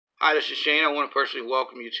Hi, this is Shane. I want to personally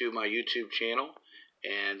welcome you to my YouTube channel,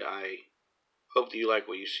 and I hope that you like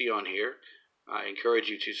what you see on here. I encourage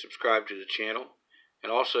you to subscribe to the channel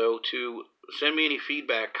and also to send me any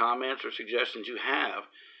feedback, comments, or suggestions you have,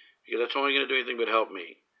 because that's only going to do anything but help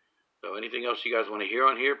me. So anything else you guys want to hear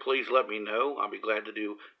on here, please let me know. I'll be glad to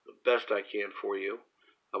do the best I can for you.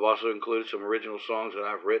 I've also included some original songs that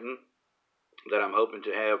I've written that I'm hoping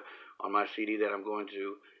to have on my CD that I'm going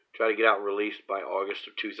to try to get out released by August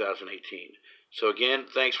of 2018. So again,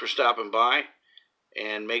 thanks for stopping by,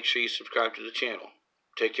 and make sure you subscribe to the channel.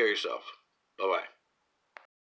 Take care of yourself. Bye-bye.